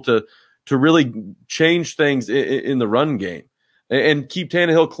been able to really change things in the run game and keep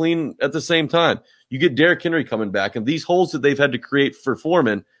Tannehill clean at the same time. You get Derrick Henry coming back, and these holes that they've had to create for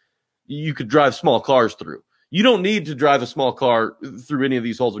Foreman, you could drive small cars through. You don't need to drive a small car through any of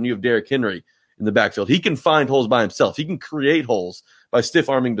these holes when you have Derrick Henry in the backfield. He can find holes by himself. He can create holes by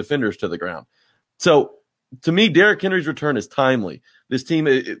stiff-arming defenders to the ground. So, to me, Derrick Henry's return is timely. This team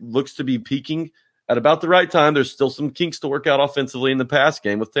it looks to be peaking at about the right time. There's still some kinks to work out offensively in the pass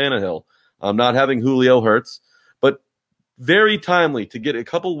game with Tannehill. Not having Julio hurts, but very timely to get a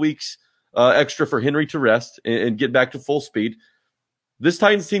couple weeks extra for Henry to rest and get back to full speed. This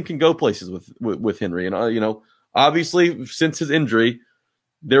Titans team can go places with Henry. And, obviously, since his injury,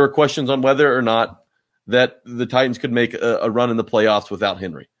 there were questions on whether or not that the Titans could make a run in the playoffs without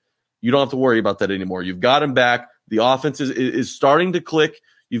Henry. You don't have to worry about that anymore. You've got him back. The offense is starting to click.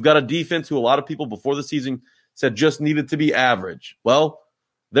 You've got a defense who a lot of people before the season said just needed to be average. Well,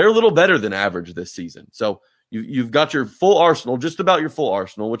 they're a little better than average this season. So you've got your full arsenal, just about your full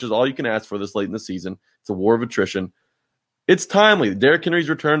arsenal, which is all you can ask for this late in the season. It's a war of attrition. It's timely. Derrick Henry's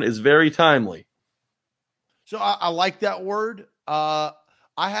return is very timely. So I like that word.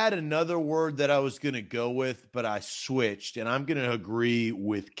 I had another word that I was going to go with, but I switched, and I'm going to agree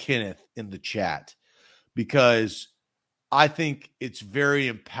with Kenneth in the chat because I think it's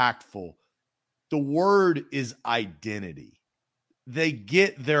very impactful. The word is identity. They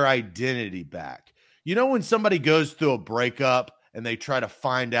get their identity back. You know, when somebody goes through a breakup and they try to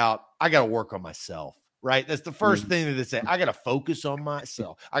find out, I got to work on myself, right? That's the first thing that they say. I got to focus on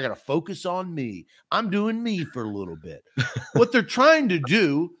myself. I got to focus on me. I'm doing me for a little bit. What they're trying to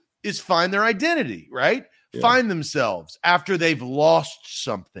do is find their identity, right? Yeah. Find themselves after they've lost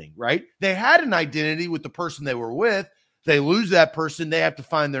something, right? They had an identity with the person they were with. They lose that person, they have to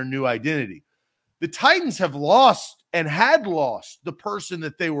find their new identity. The Titans have lost and had lost the person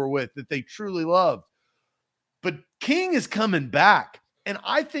that they were with, that they truly loved. But King is coming back, and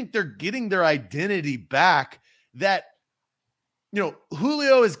I think they're getting their identity back. That,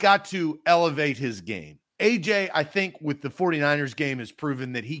 Julio has got to elevate his game. AJ, I think, with the 49ers game has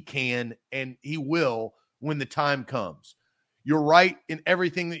proven that he can and he will when the time comes. You're right in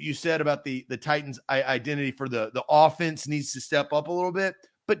everything that you said about the Titans' identity for the offense needs to step up a little bit,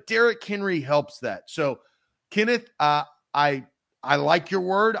 but Derrick Henry helps that. So, Kenneth, I like your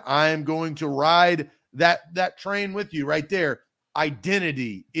word. I am going to ride that train with you right there.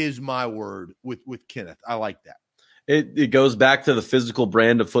 Identity is my word with Kenneth. I like that. It goes back to the physical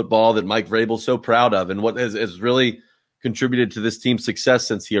brand of football that Mike Vrabel's so proud of, and what has really contributed to this team's success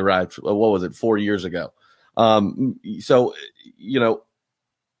since he arrived. What was it, 4 years ago? So,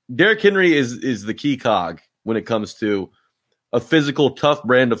 Derrick Henry is the key cog when it comes to a physical, tough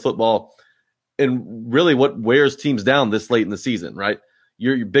brand of football, and really what wears teams down this late in the season, right?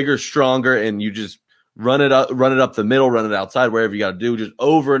 You're bigger, stronger, and you just run it up the middle, run it outside, wherever you got to do, just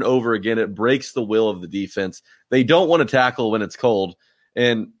over and over again. It breaks the will of the defense. They don't want to tackle when it's cold.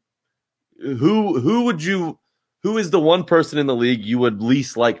 And who is the one person in the league you would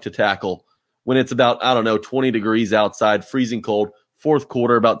least like to tackle when it's about, 20 degrees outside, freezing cold, fourth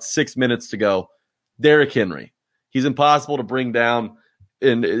quarter, about 6 minutes to go? Derrick Henry. He's impossible to bring down,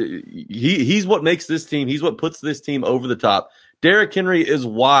 and he's what makes this team, he's what puts this team over the top. Derrick Henry is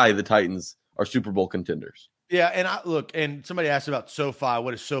why the Titans are Super Bowl contenders. Yeah, and somebody asked about SoFi.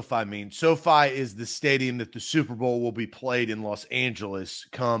 What does SoFi mean? SoFi is the stadium that the Super Bowl will be played in Los Angeles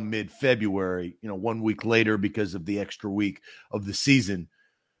come mid-February, 1 week later because of the extra week of the season.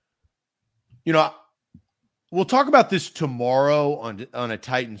 We'll talk about this tomorrow on a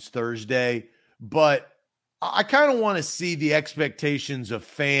Titans Thursday, but I kind of want to see the expectations of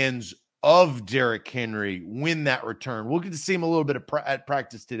fans of Derrick Henry win that return. We'll get to see him a little bit at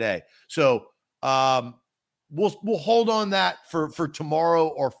practice today. So we'll hold on that for tomorrow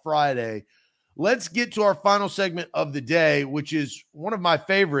or Friday. Let's get to our final segment of the day, which is one of my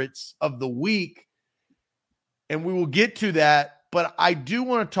favorites of the week, and we will get to that. But I do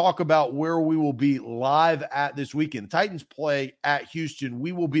want to talk about where we will be live at this weekend. The Titans play at Houston.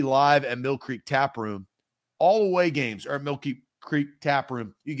 We will be live at Mill Creek Tap Room. All away games are at Mill Creek Tap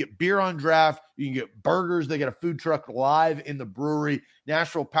Room. You can get beer on draft. You can get burgers. They got a food truck live in the brewery.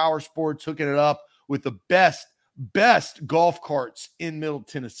 Nashville Power Sports hooking it up with the best golf carts in Middle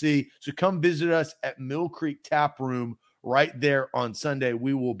Tennessee. So come visit us at Mill Creek Tap Room right there on Sunday.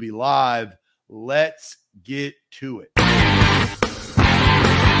 We will be live. Let's get to it.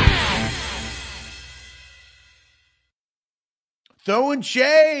 Throwing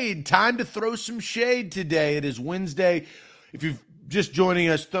shade. Time to throw some shade today. It is Wednesday. If you're just joining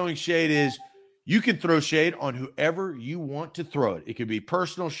us, throwing shade is you can throw shade on whoever you want to throw it. It could be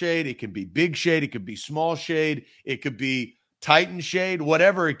personal shade. It could be big shade. It could be small shade. It could be Titan shade,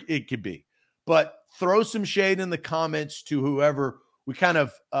 whatever it could be. But throw some shade in the comments to whoever we kind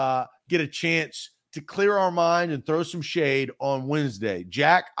of get a chance to clear our mind and throw some shade on Wednesday.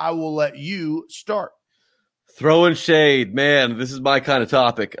 Jack, I will let you start. Throwing shade, man, this is my kind of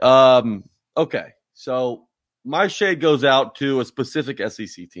topic. Okay, so my shade goes out to a specific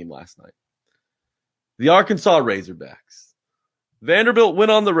SEC team last night. The Arkansas Razorbacks. Vanderbilt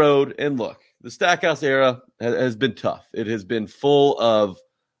went on the road, and look, the Stackhouse era has been tough. It has been full of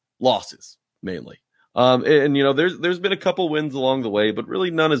losses, mainly. There's been a couple wins along the way, but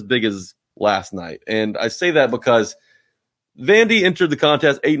really none as big as last night. And I say that because Vandy entered the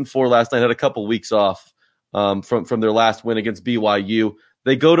contest 8-4 last night, had a couple weeks off from their last win against BYU.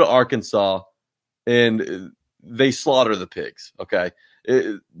 They go to Arkansas and they slaughter the Pigs. Okay.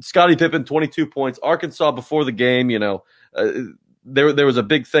 Scottie Pippen, 22 points. Arkansas before the game, there was a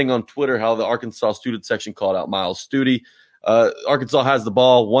big thing on Twitter how the Arkansas student section called out Miles Studi. Arkansas has the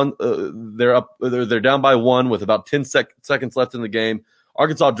ball. They're down by 1 with about 10 seconds left in the game.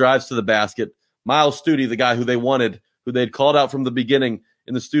 Arkansas drives to the basket. Miles Studi, the guy who they'd called out from the beginning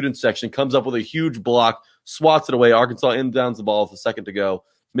in the student section, comes up with a huge block, swats it away. Arkansas inbounds the ball with a second to go,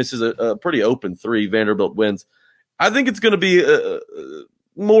 misses a pretty open three. Vanderbilt wins. I think it's going to be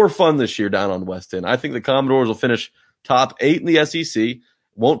more fun this year down on West End. I think the Commodores will finish top 8 in the SEC.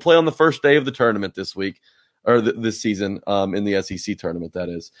 Won't play on the first day of the tournament this week or this season in the SEC tournament, that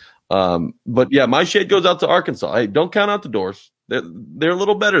is. But yeah, my shade goes out to Arkansas. Hey, don't count out the doors. They're a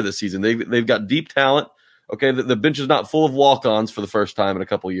little better this season. They've got deep talent Okay, the bench is not full of walk-ons for the first time in a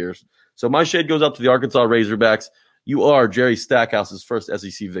couple years. So my shade goes up to the Arkansas Razorbacks. You are Jerry Stackhouse's first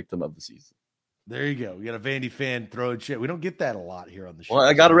SEC victim of the season. There you go. We got a Vandy fan throwing shit. We don't get that a lot here on the show. Well,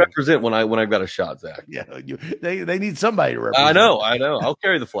 I got to represent when I've got a shot, Zach. Yeah, they need somebody to represent. I know. I'll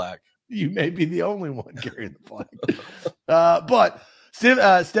carry the flag. You may be the only one carrying the flag. But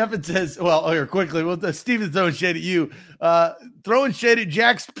Stefan says, well, here quickly, Steven's throwing shade at you. Throwing shade at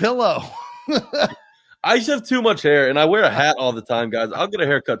Jack's pillow. I just have too much hair, and I wear a hat all the time, guys. I'll get a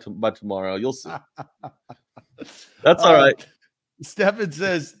haircut by tomorrow. You'll see. That's all right. Stefan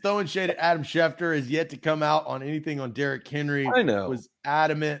says, throwing shade at Adam Schefter is yet to come out on anything on Derrick Henry. I know. Was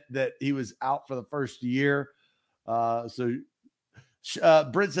adamant that he was out for the first year. Brent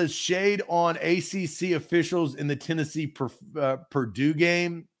says, shade on ACC officials in the Tennessee Purdue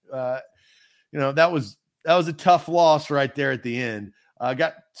game. That was a tough loss right there at the end.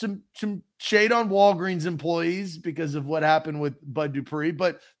 Got some shade on Walgreens employees because of what happened with Bud Dupree,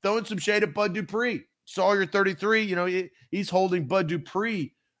 but throwing some shade at Bud Dupree. Sawyer 33, he's holding Bud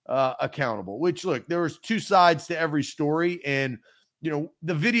Dupree accountable, which, look, there was two sides to every story. And, the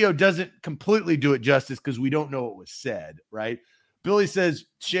video doesn't completely do it justice because we don't know what was said, right? Billy says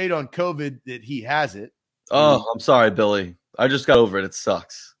shade on COVID that he has it. Oh, I'm sorry, Billy. I just got over it. It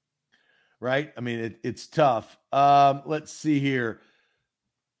sucks. Right? I mean, it's tough. Let's see here.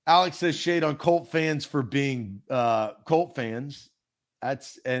 Alex says shade on Colt fans for being Colt fans.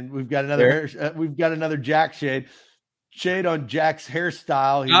 And we've got another Jack shade. Shade on Jack's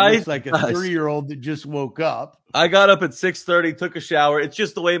hairstyle. He looks like a 3-year-old that just woke up. I got up at 6:30, took a shower. It's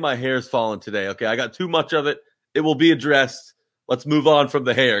just the way my hair's fallen today. Okay, I got too much of it. It will be addressed. Let's move on from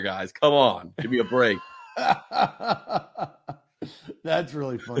the hair, guys. Come on, give me a break. That's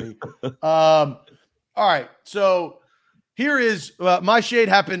really funny. All right, so here is my shade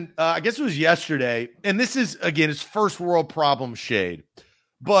happened. I guess it was yesterday, and this is again, it's first world problem shade.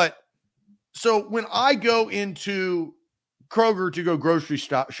 But so when I go into Kroger to go grocery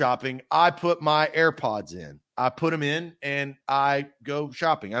shopping, I put my AirPods in. I put them in and I go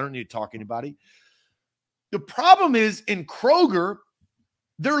shopping. I don't need to talk to anybody. The problem is in Kroger,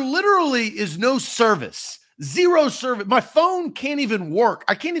 there literally is no service, zero service. My phone can't even work.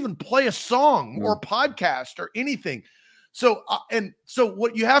 I can't even play a song or podcast or anything. So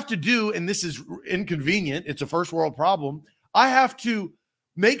what you have to do, and this is inconvenient, it's a first world problem. I have to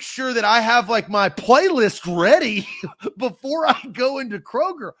make sure that I have like my playlist ready before I go into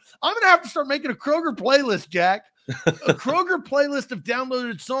Kroger. I'm going to have to start making a Kroger playlist, Jack, a Kroger playlist of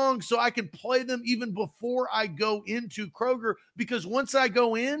downloaded songs so I can play them even before I go into Kroger, because once I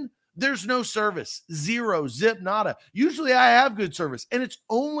go in, there's no service, zero, zip, nada. Usually I have good service, and it's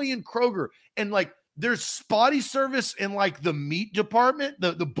only in Kroger. And like, there's spotty service in like the meat department,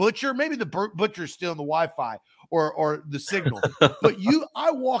 the butcher, maybe the butcher's still on the Wi-Fi or the signal. But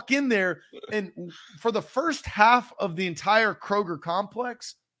I walk in there, and for the first half of the entire Kroger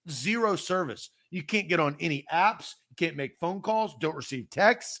complex, zero service. You can't get on any apps. You can't make phone calls. Don't receive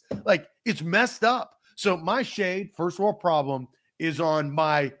texts. Like, it's messed up. So my shade, first world problem, is on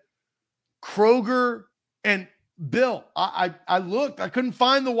my Kroger. And Bill, I looked. I couldn't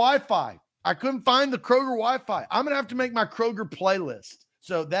find the Wi-Fi. I couldn't find the Kroger Wi-Fi. I'm going to have to make my Kroger playlist.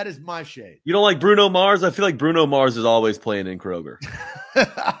 So that is my shade. You don't like Bruno Mars? I feel like Bruno Mars is always playing in Kroger.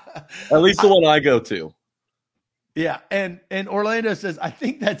 At least the one I go to. Yeah. And Orlando says, I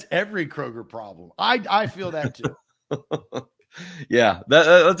think that's every Kroger problem. I feel that too. Yeah,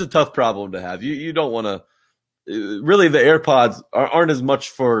 that's a tough problem to have. You don't want to really, the AirPods aren't as much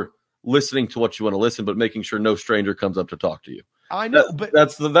for listening to what you want to listen, but making sure no stranger comes up to talk to you. I know, but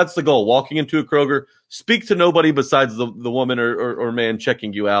that's the goal. Walking into a Kroger, speak to nobody besides the woman or man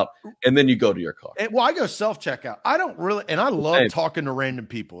checking you out, and then you go to your car. I go self-checkout. I don't really, and I love talking to random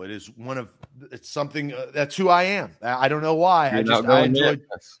people. It's something that's who I am. I don't know why.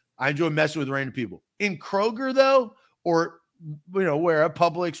 I enjoy messing with random people. In Kroger though, or where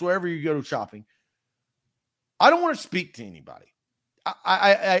Publix, wherever you go to shopping, I don't want to speak to anybody.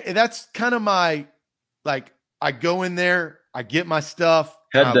 I that's kind of my, like, I go in there, I get my stuff.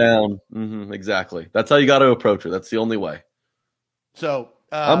 Head down. Mm-hmm, exactly. That's how you got to approach it. That's the only way. So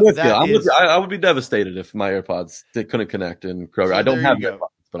I'm with you. I would be devastated if my AirPods couldn't connect in Kroger. So I don't have AirPods,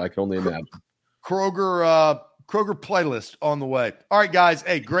 but I can only imagine. Kroger playlist on the way. All right, guys.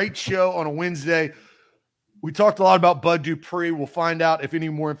 Hey, great show on a Wednesday. We talked a lot about Bud Dupree. We'll find out if any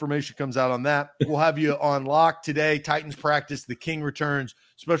more information comes out on that. We'll have you on lock today. Titans practice. The King returns.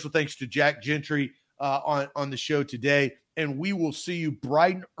 Special thanks to Jack Gentry on the show today. And we will see you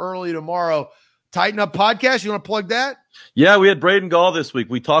bright and early tomorrow Tighten Up podcast. You want to plug that? Yeah, we had Braden Gall this week.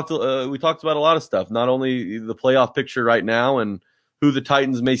 We talked about a lot of stuff, not only the playoff picture right now and who the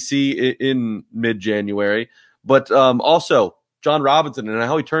Titans may see in mid-January, but also John Robinson and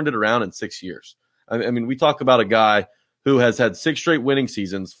how he turned it around in 6 years. I mean, we talk about a guy who has had 6 straight winning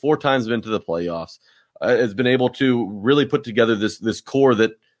seasons, 4 times been to the playoffs, has been able to really put together this core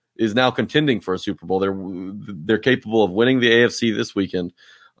that is now contending for a Super Bowl. They're capable of winning the AFC this weekend,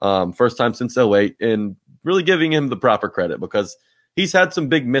 first time since 2008, and really giving him the proper credit because he's had some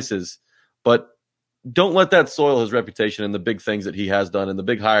big misses, but don't let that soil his reputation and the big things that he has done and the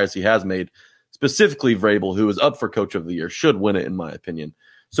big hires he has made. Specifically, Vrabel, who is up for Coach of the Year, should win it, in my opinion.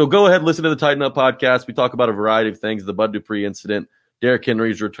 So go ahead, listen to the Tighten Up podcast. We talk about a variety of things, the Bud Dupree incident, Derrick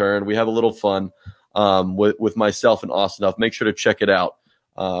Henry's return. We have a little fun with myself and Austin Huff. Make sure to check it out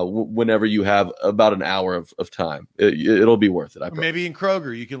whenever you have about an hour of time. It'll be worth it. Maybe in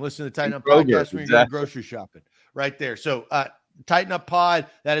Kroger. You can listen to the Tighten Up Kroger, podcast when you're going grocery shopping. Right there. So Tighten Up Pod,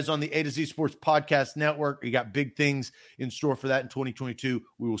 that is on the A to Z Sports Podcast Network. You got big things in store for that in 2022.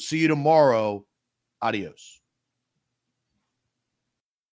 We will see you tomorrow. Adios.